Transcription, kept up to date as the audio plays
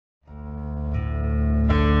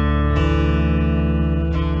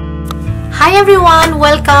Hi everyone,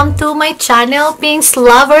 welcome to my channel.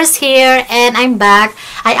 Pinkslovers here, and I'm back.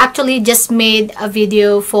 I actually just made a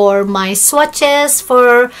video for my swatches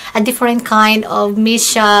for a different kind of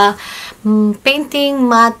Misha painting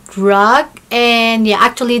matte rug, and yeah,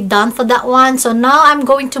 actually done for that one. So now I'm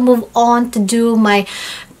going to move on to do my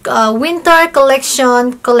winter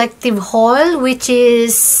collection collective haul, which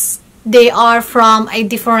is they are from a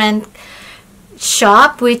different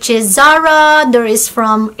shop, which is Zara. There is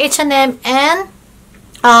from H&M and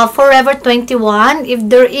Forever 21 if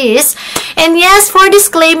there is. And yes, for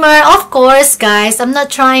disclaimer, of course guys, I'm not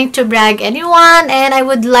trying to brag anyone, and I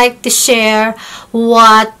would like to share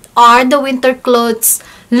what are the winter clothes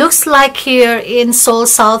looks like here in Seoul,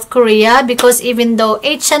 South Korea, because even though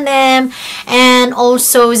H&M and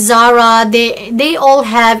also Zara, they all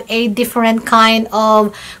have a different kind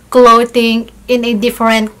of clothing in a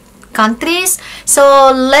different countries.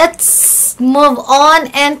 So let's move on,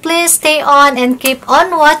 and please stay on and keep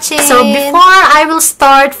on watching. So before I will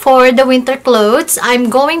start for the winter clothes, I'm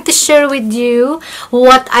going to share with you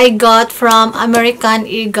what I got from American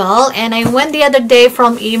Eagle. And I went the other day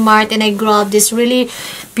from E-Mart and I grabbed this really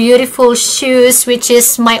beautiful shoes, which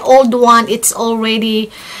is my old one. It's already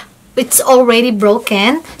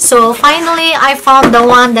broken. So finally I found the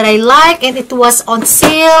one that I like, and it was on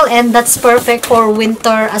sale, and that's perfect for winter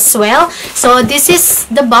as well. So this is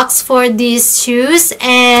the box for these shoes,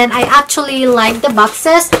 and I actually like the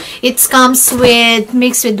boxes. It comes with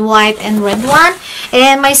mixed with white and red one,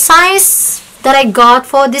 and my size that I got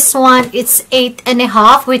for this one, it's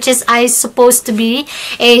 8.5, which is I supposed to be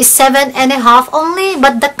a 7.5 only,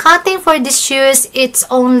 but the cutting for these shoes, it's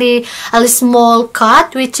only a small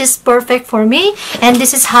cut, which is perfect for me. And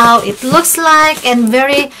this is how it looks like, and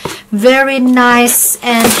very nice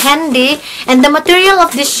and handy. And the material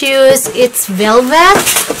of the shoes, it's velvet,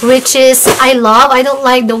 which is I love. I don't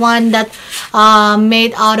like the one that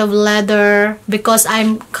made out of leather, because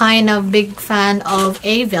I'm kind of big fan of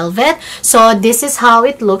a velvet. So this is how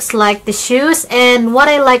it looks like, the shoes. And what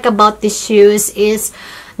I like about the shoes is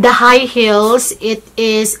the high heels. It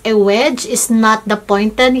is a wedge, it's not the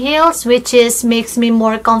pointed heels, which is makes me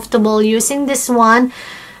more comfortable using this one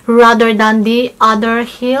rather than the other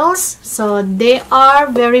heels. So they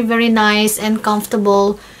are very nice and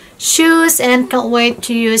comfortable shoes, and can't wait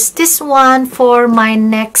to use this one for my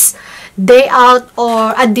next day out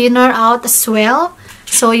or a dinner out as well.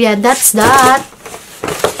 So yeah, that's that.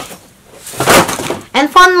 And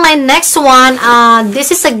for my next one,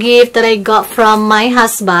 this is a gift that I got from my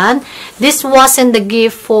husband. This wasn't the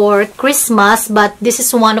gift for Christmas, but this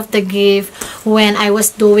is one of the gift when I was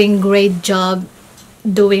doing great job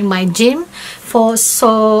doing my gym.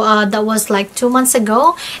 That was like 2 months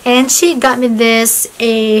ago, and she got me this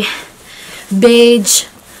a beige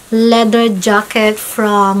leather jacket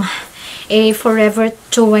from a Forever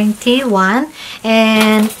 21,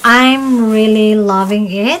 and I'm really loving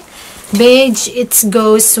it. Beige, it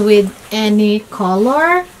goes with any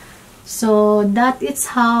color. So that is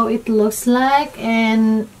how it looks like,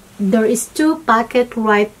 and there is 2 pockets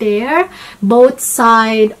right there, both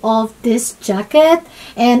sides of this jacket.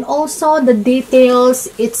 And also the details,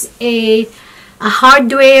 it's a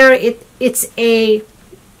hardware, it's a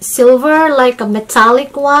silver, like a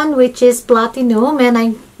metallic one, which is platinum, and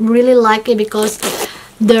I really like it because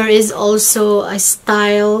there is also a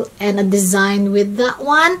style and a design with that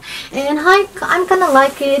one. And I'm gonna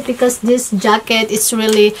like it because this jacket is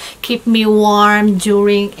really keep me warm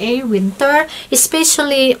during a winter,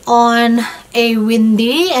 especially on a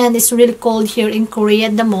windy, and it's really cold here in Korea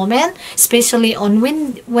at the moment, especially on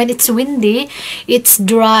when it's windy. It's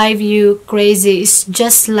drive you crazy. It's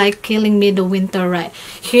just like killing me, the winter right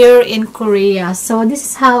here in Korea. So this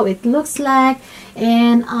is how it looks like,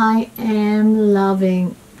 and I am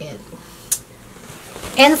loving it.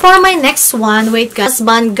 And for my next one, wait guys,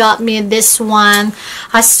 husband got me this one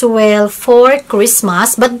as well for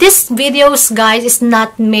Christmas. But this videos guys is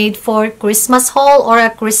not made for Christmas haul or a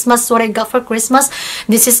Christmas what I got for Christmas.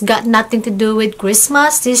 This has got nothing to do with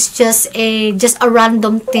Christmas. This is just a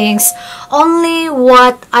random things, only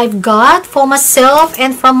what I've got for myself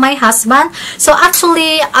and from my husband. So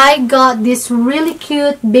actually I got this really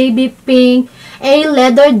cute baby pink a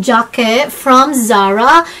leather jacket from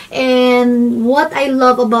Zara. And what I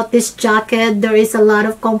love about this jacket, there is a lot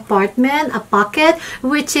of compartment, a pocket,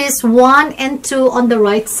 which is 1 and 2 on the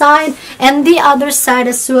right side, and the other side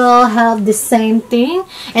as well have the same thing.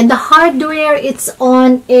 And the hardware, it's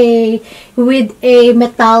on with a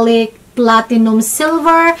metallic platinum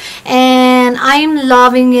silver, and and I'm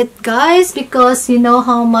loving it, guys, because you know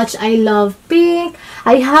how much I love pink.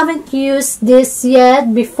 I haven't used this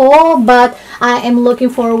yet before, but I am looking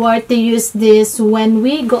forward to use this when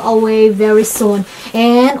we go away very soon.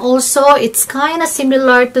 And also, it's kind of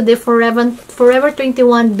similar to the Forever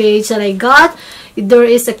 21 beige that I got. There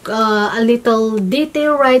is a little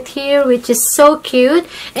detail right here, which is so cute,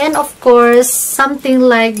 and of course something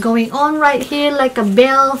like going on right here like a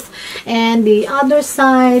belt, and the other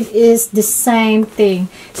side is the same thing.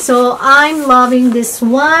 So I'm loving this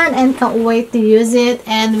one and can't wait to use it,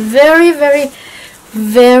 and very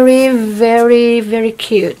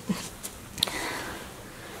cute.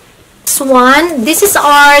 This is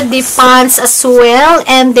the pants as well,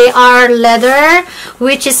 and they are leather,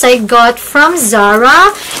 which is I got from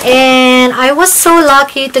Zara, and I was so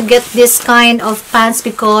lucky to get this kind of pants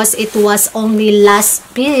because it was only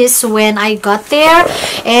last piece when I got there,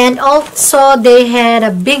 and also they had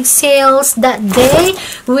a big sales that day,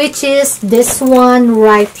 which is this one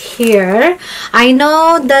right here. I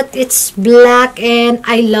know that it's black and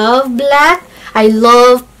I love black. I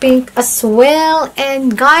love pink as well,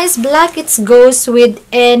 and guys, black it goes with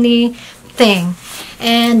anything.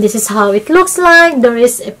 And this is how it looks like. There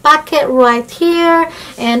is a pocket right here,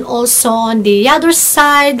 and also on the other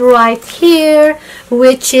side right here,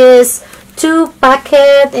 which is 2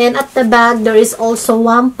 pocket, and at the back there is also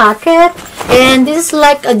 1 pocket. And this is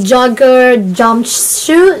like a jogger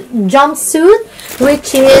jumpsuit,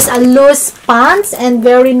 which is a loose pants, and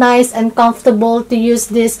very nice and comfortable to use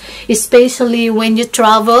this, especially when you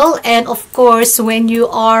travel, and of course when you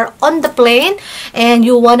are on the plane and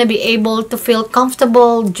you want to be able to feel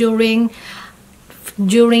comfortable during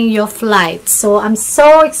your flight. So I'm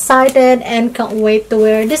so excited and can't wait to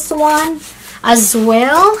wear this one as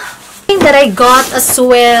well. That I got as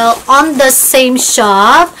well on the same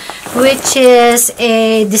shop, which is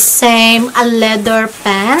the same leather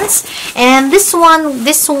pants, and this one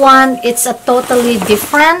it's a totally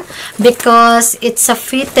different because it's a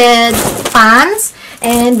fitted pants,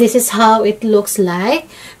 and this is how it looks like.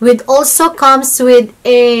 It also comes with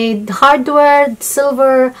a hardware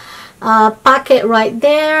silver pocket right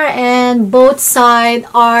there, and both sides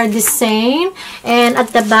are the same, and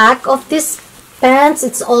at the back of this pants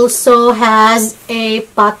it also has a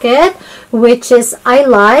pocket, which is I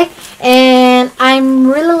like, and I'm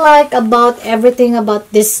really like about everything about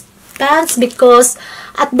this pants because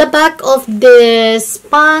at the back of this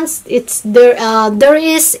pants there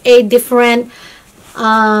is a different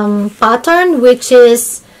pattern, which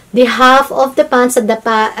is the half of the pants at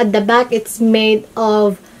the back it's made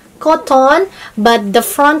of cotton, but the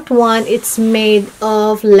front one it's made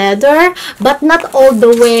of leather, but not all the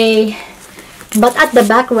way. But at the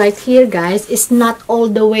back right here, guys, it's not all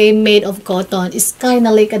the way made of cotton. It's kind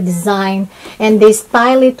of like a design, and they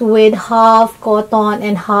style it with half cotton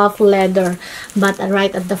and half leather. But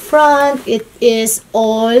right at the front, it is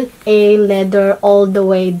all a leather all the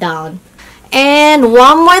way down. And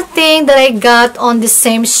one more thing that I got on the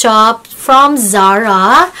same shop from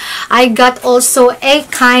Zara, I got also a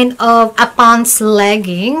kind of a pants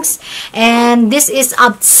leggings, and this is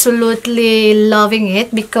absolutely loving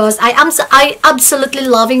it because I absolutely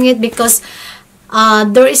loving it because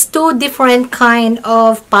there is 2 different kind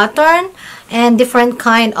of pattern and different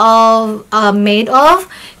kind of made of.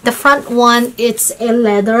 The front one it's a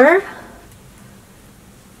leather.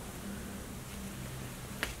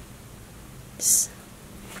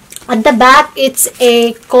 At the back, it's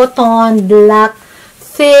a cotton, black,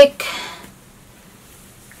 thick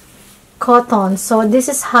cotton. So this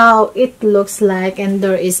is how it looks like, and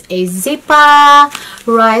there is a zipper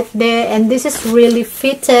right there, and this is really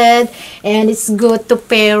fitted, and it's good to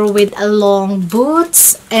pair with a long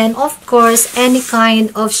boots, and of course any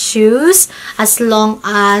kind of shoes as long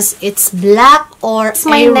as it's black or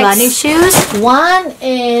a running shoes. One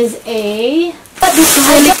is this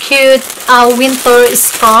really cute winter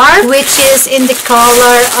scarf, which is in the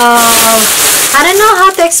color of, I don't know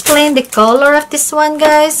how to explain the color of this one,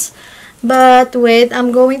 guys, but wait,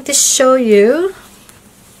 I'm going to show you.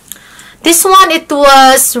 This one, it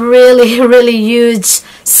was really huge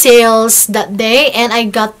sales that day, and I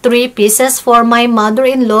got 3 pieces for my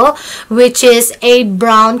mother-in-law, which is a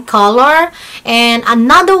brown color, and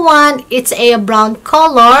another one it's a brown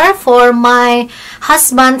color for my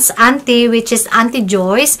husband's auntie, which is Auntie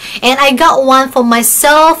Joyce, and I got one for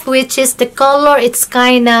myself, which is the color it's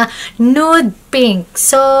kinda nude pink.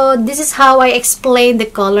 So this is how I explain the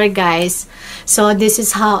color, guys. So this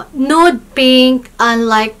is how nude pink and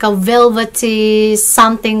like a velvety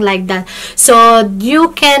something like that. So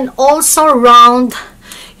you can also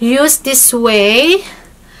use this way.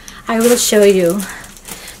 I will show you.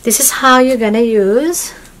 this is how you're gonna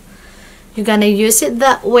use. You're gonna use it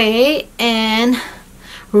that way and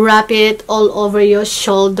wrap it all over your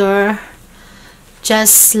shoulder,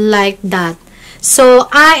 just like that. So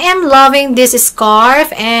I am loving this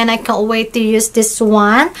scarf and I can't wait to use this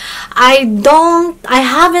one. I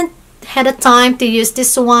haven't had a time to use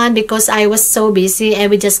this one because I was so busy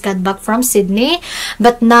and we just got back from Sydney.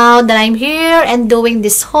 But now that I'm here and doing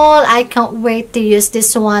this haul, I can't wait to use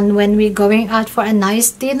this one when we're going out for a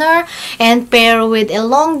nice dinner and pair with a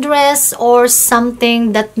long dress or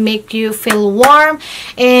something that make you feel warm.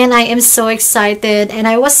 And I am so excited, and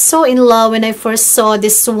I was so in love when I first saw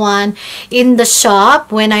this one in the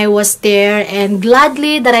shop when I was there, and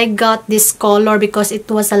gladly that I got this color because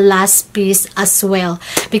it was a last piece as well,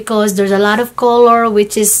 because there's a lot of color,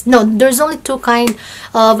 which is there's only two kind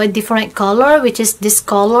of a different color, which is this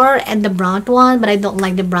color and the brown one, but I don't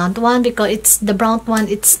like the brown one because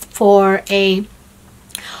it's for a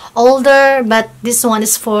older, but this one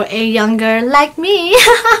is for a younger like me.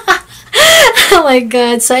 Oh my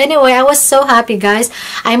god. So anyway, I was so happy, guys.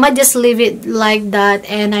 I might just leave it like that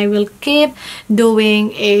and I will keep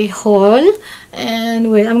doing a haul.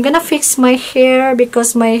 And wait, I'm gonna fix my hair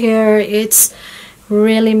because my hair, it's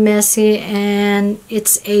really messy and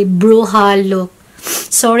it's a bruja look.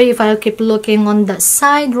 Sorry if I'll keep looking on that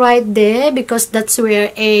side right there, because that's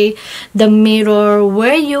where the mirror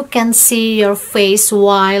where you can see your face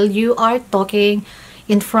while you are talking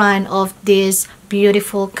in front of this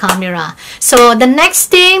beautiful camera. So the next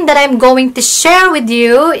thing that I'm going to share with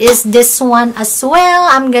you is this one as well.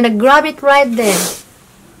 I'm gonna grab it right there.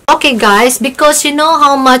 Okay guys, because you know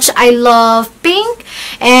how much I love pink,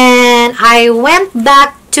 and I went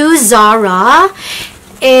back to Zara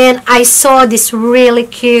and I saw this really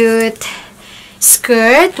cute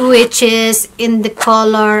skirt, which is with the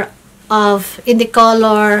color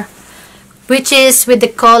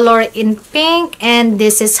in pink, and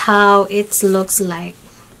this is how it looks like.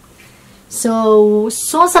 So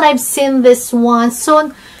soon as I've seen this one,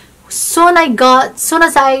 soon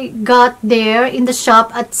as I got there in the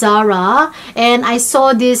shop at Zara, and I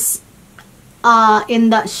saw this in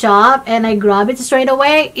that shop, and I grabbed it straight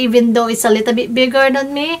away, even though it's a little bit bigger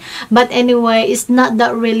than me. But anyway, it's not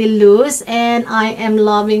that really loose, and I am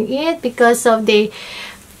loving it because of the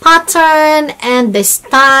pattern and the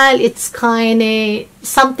style. It's kind of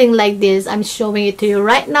something like this. I'm showing it to you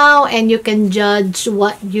right now, and you can judge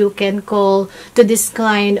what you can call to this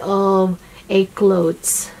kind of a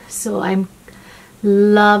clothes. So I'm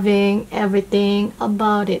loving everything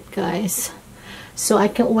about it, guys. So I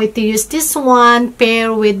can't wait to use this one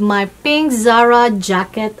pair with my pink Zara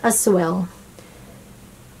jacket as well.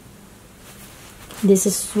 This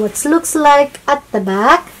is what it looks like at the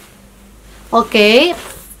back. Okay,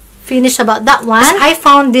 finish about that one. I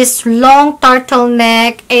found this long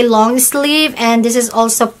turtleneck, a long sleeve, and this is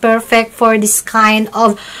also perfect for this kind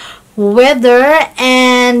of weather,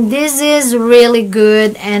 and this is really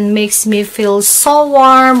good and makes me feel so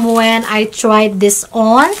warm when I tried this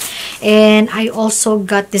on. And I also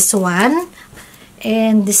got this one,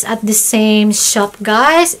 and this at the same shop,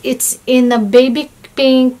 guys. It's in a baby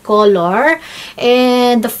pink color,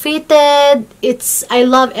 and the fitted, I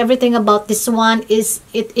love everything about this one is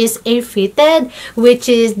it is a fitted, which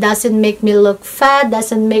is doesn't make me look fat,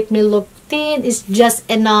 doesn't make me look thin. It's just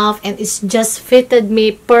enough, and it's just fitted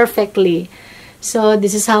me perfectly. So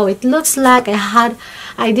this is how it looks like.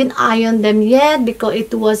 I didn't iron them yet because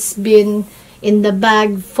it was been in the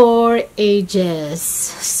bag for ages.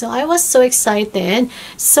 So I was so excited,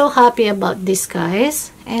 so happy about this,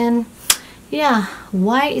 guys. And yeah,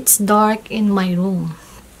 why it's dark in my room,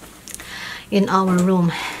 in our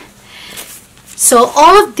room. So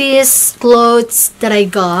all of these clothes that I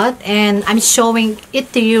got, and I'm showing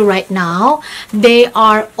it to you right now, they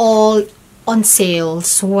are all on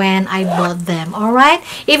sales when I bought them. Alright,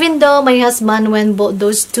 even though my husband when bought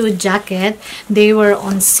those two jackets, they were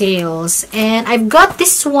on sales. And I've got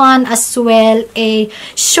this one as well, a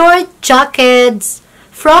short jacket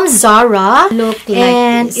from Zara. Look like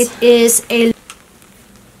and this. It is a,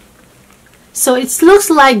 so it looks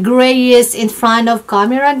like grayish in front of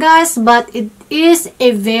camera, guys, but it is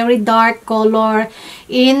a very dark color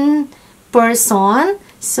in person.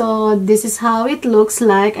 So this is how it looks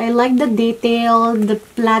like. I like the detail, the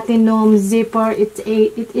platinum zipper. It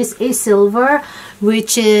is a silver,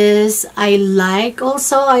 which is I like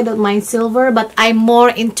also. I don't mind silver, but I'm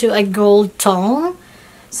more into a gold tone.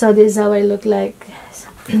 So this is how I look like.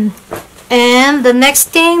 And the next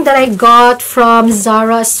thing that I got from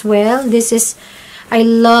Zara as well, this is, I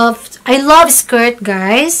love skirt,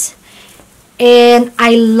 guys, and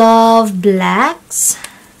I love blacks.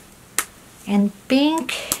 and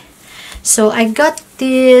pink. So I got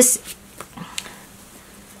this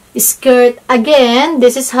skirt again.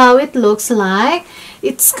 This is how it looks like.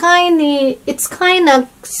 It's kind of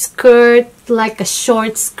skirt, like a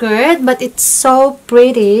short skirt, but it's so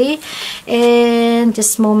pretty. And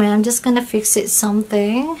just a moment, I'm just gonna fix it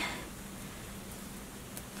something.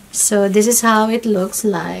 So this is how it looks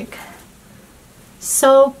like.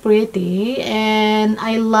 So pretty, and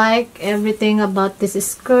I like everything about this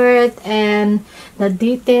skirt and the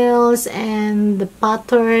details and the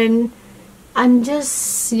pattern. I'm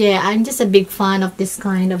just a big fan of this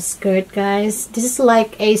kind of skirt, guys. This is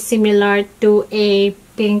like a similar to a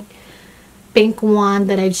pink one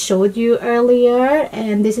that I showed you earlier,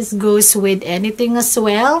 and this is goes with anything as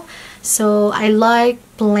well. So I like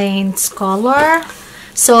plain color.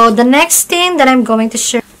 So the next thing that I'm going to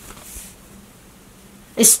share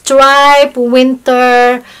is stripe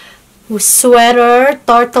winter sweater,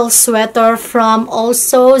 turtle sweater from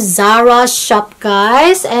also Zara shop,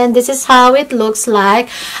 guys. And this is how it looks like.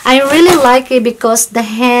 I really like it because the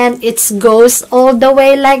hand, it goes all the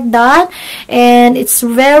way like that, and it's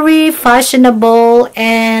very fashionable,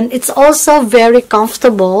 and it's also very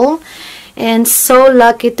comfortable. And so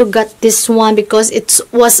lucky to get this one because it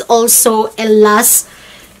was also a last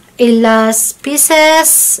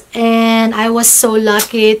pieces, and I was so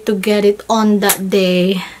lucky to get it on that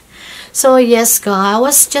day. So yes, guys, I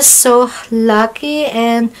was just so lucky,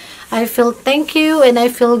 and I feel thank you and I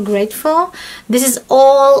feel grateful. This is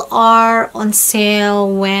all are on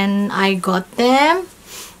sale when I got them.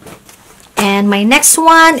 And my next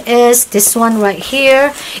one is this one right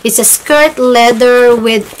here. It's a skirt leather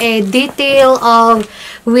with a detail of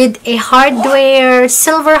with a hardware,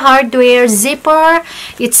 silver hardware zipper.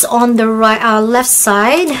 It's on the right left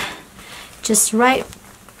side, just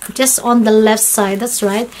on the left side, that's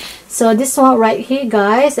right. So this one right here,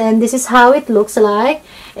 guys, and this is how it looks like.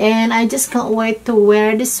 And I just can't wait to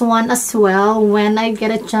wear this one as well when I get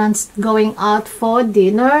a chance going out for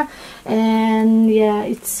dinner. And yeah,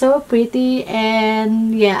 it's so pretty.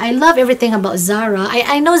 And yeah, I love everything about Zara.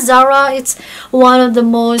 I know Zara, it's one of the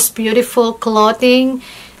most beautiful clothing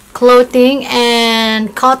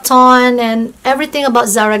and cotton and everything about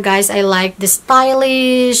Zara, guys. I like the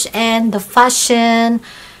stylish and the fashion,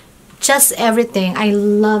 just everything. I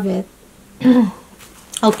love it.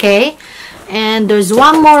 Okay, and there's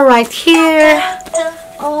one more right here.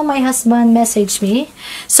 Oh, my husband messaged me.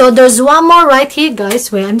 So there's one more right here,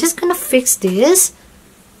 guys. Wait, I'm just gonna fix this.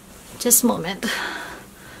 Just a moment.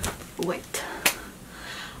 Wait.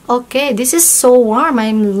 Okay, this is so warm.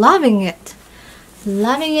 I'm loving it.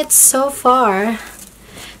 Loving it so far.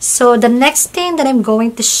 So the next thing that I'm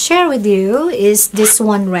going to share with you is this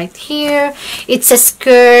one right here. It's a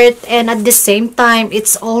skirt, and at the same time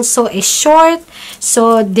it's also a short.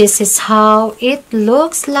 So this is how it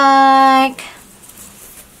looks like.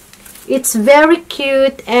 It's very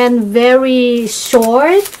cute and very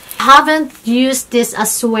short. Haven't used this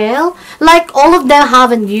as well, like all of them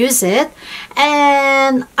haven't used it.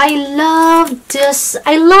 And I love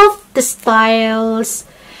the styles,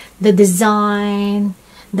 the design,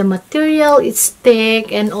 the material. It's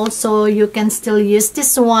thick, and also you can still use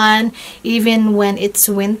this one even when it's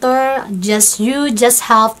winter. You just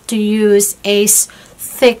have to use a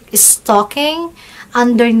thick stocking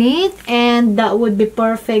underneath, and that would be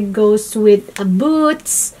perfect. Goes with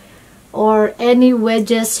boots or any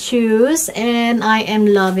wedges shoes, and I am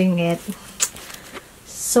loving it.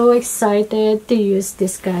 So excited to use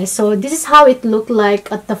this, guys. So this is how it looked like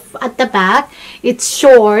at the back. It's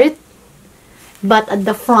short, but at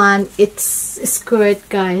the front it's skirt,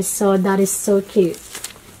 guys. So that is so cute.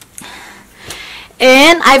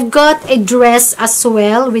 And I've got a dress as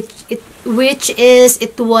well, which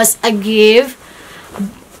was a gift.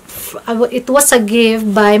 It was a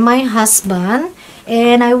gift by my husband,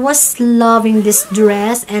 and I was loving this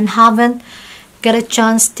dress and haven't got a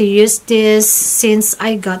chance to use this since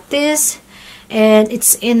I got this. And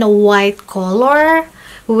it's in a white color,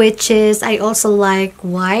 which is, I also like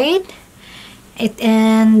white.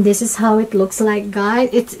 And this is how it looks like, guys.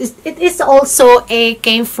 It is also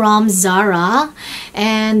came from Zara,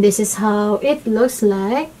 and this is how it looks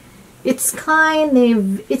like. It's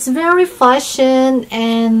very fashion,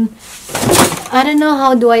 and I don't know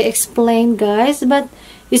how do I explain, guys, but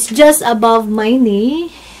it's just above my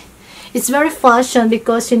knee. It's very fashion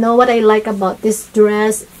because you know what I like about this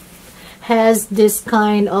dress, has this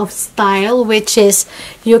kind of style, which is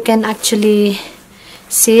you can actually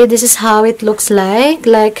see. This is how it looks like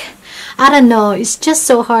I don't know, it's just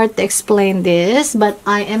so hard to explain this, but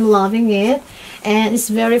I am loving it. And it's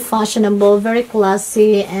very fashionable, very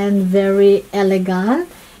classy, and very elegant.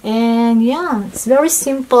 And yeah, it's very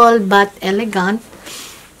simple but elegant.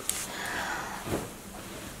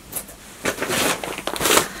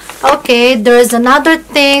 Okay, there's another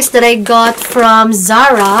things that I got from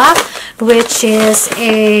Zara, which is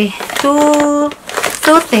a two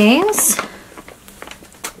things.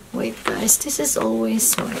 Wait guys, this is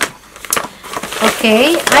always right.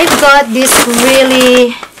 Okay, I got this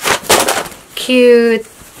really cute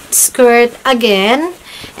skirt again,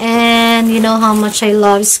 and you know how much I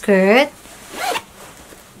love skirt.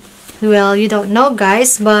 Well, you don't know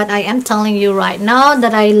guys, but I am telling you right now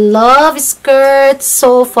that I love skirts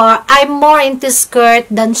so far. I'm more into skirt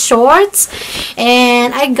than shorts,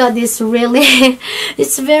 and I got this really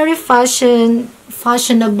it's very fashionable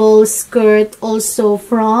skirt also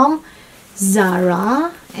from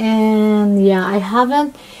Zara. And yeah, I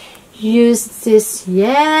haven't used this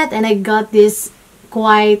yet, and I got this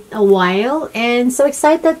quite a while, and so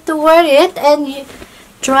excited to wear it and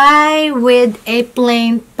try with a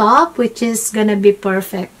plain top, which is gonna be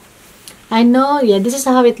perfect. I know, yeah, this is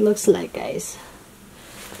how it looks like guys.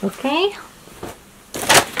 Okay,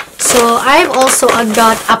 so I've also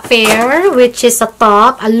got a pair, which is a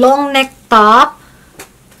top, a long neck top.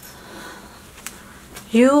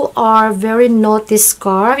 You are very naughty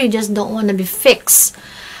scarf, you just don't want to be fixed.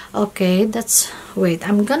 Okay, that's, wait,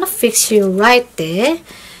 I'm gonna fix you right there.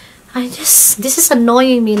 This is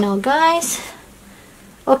annoying me now guys.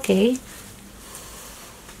 Okay,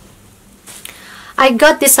 I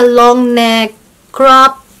got this a long neck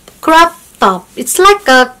crop top. It's like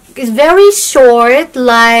it's very short,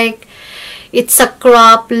 like it's a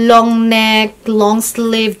crop long neck long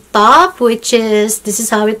sleeve top, which is, this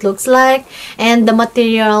is how it looks like. And the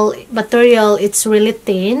material it's really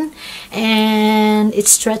thin and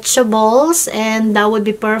it's stretchables, and that would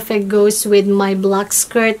be perfect, goes with my black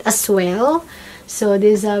skirt as well. So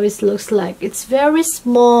this is how it looks like. It's very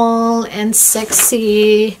small and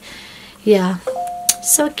sexy. Yeah,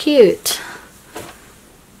 so cute.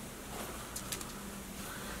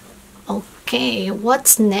 Okay,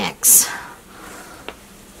 what's next?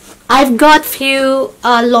 I've got few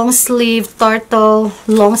long sleeve turtleneck.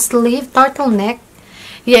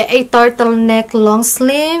 Yeah, a turtleneck long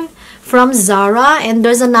sleeve from Zara, and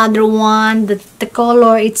there's another one that the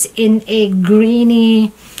color, it's in a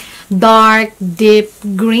greeny, dark deep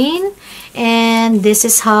green, and this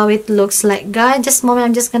is how it looks like guys. Just a moment,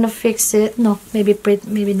 I'm just gonna fix it. No, maybe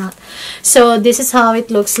not. So this is how it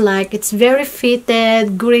looks like. It's very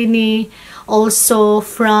fitted, greeny, also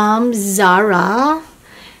from Zara.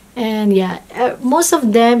 And yeah, most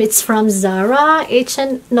of them it's from Zara.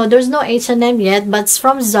 No, there's no H&M yet, but it's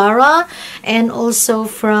from Zara, and also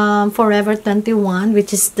from Forever 21,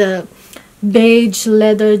 which is the beige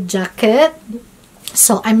leather jacket.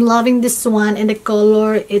 So I'm loving this one, and the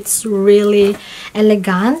color, it's really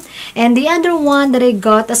elegant. And the other one that I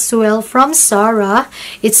got as well from Zara,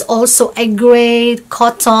 it's also a gray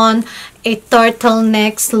cotton, a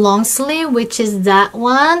turtleneck long sleeve, which is that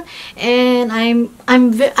one. And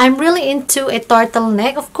I'm really into a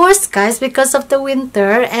turtleneck, of course guys, because of the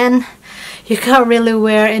winter, and you can't really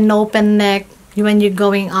wear an open neck when you're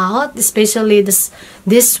going out, especially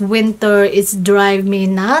this winter. It's drive me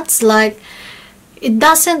nuts. Like, it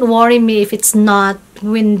doesn't worry me if it's not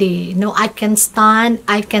windy. You know, I can stand,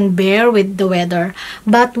 I can bear with the weather.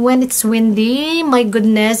 But when it's windy, my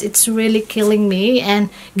goodness, it's really killing me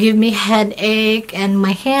and give me headache, and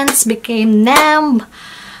my hands became numb.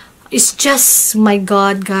 It's just, my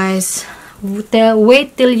God, guys.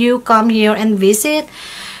 Wait till you come here and visit.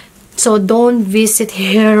 So don't visit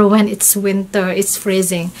here when it's winter, it's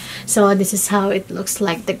freezing. So this is how it looks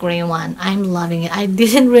like, the gray one. I'm loving it. I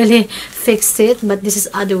didn't really fix it, but this is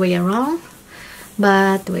other way around.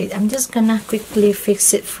 But wait, I'm just gonna quickly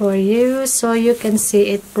fix it for you so you can see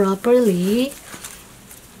it properly.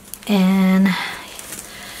 And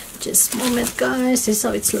just a moment guys, this is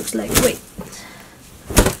how it looks like. Wait,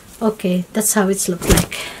 okay, that's how it looks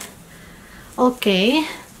like. Okay,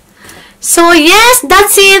 so yes,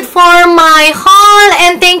 that's it for my haul,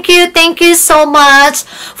 and thank you so much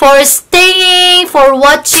for staying, for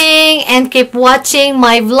watching, and keep watching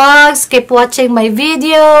my vlogs, keep watching my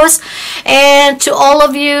videos. And to all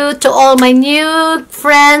of you, to all my new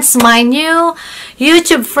friends, my new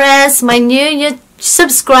YouTube friends, my new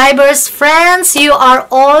subscribers, friends, you are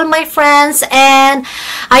all my friends, and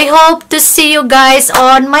I hope to see you guys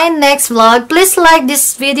on my next vlog. Please like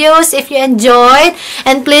these videos if you enjoyed,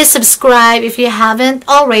 and please subscribe if you haven't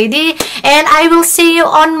already, and I will see you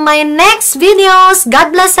on my next videos.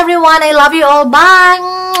 God bless everyone. I love you all.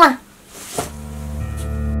 Bye.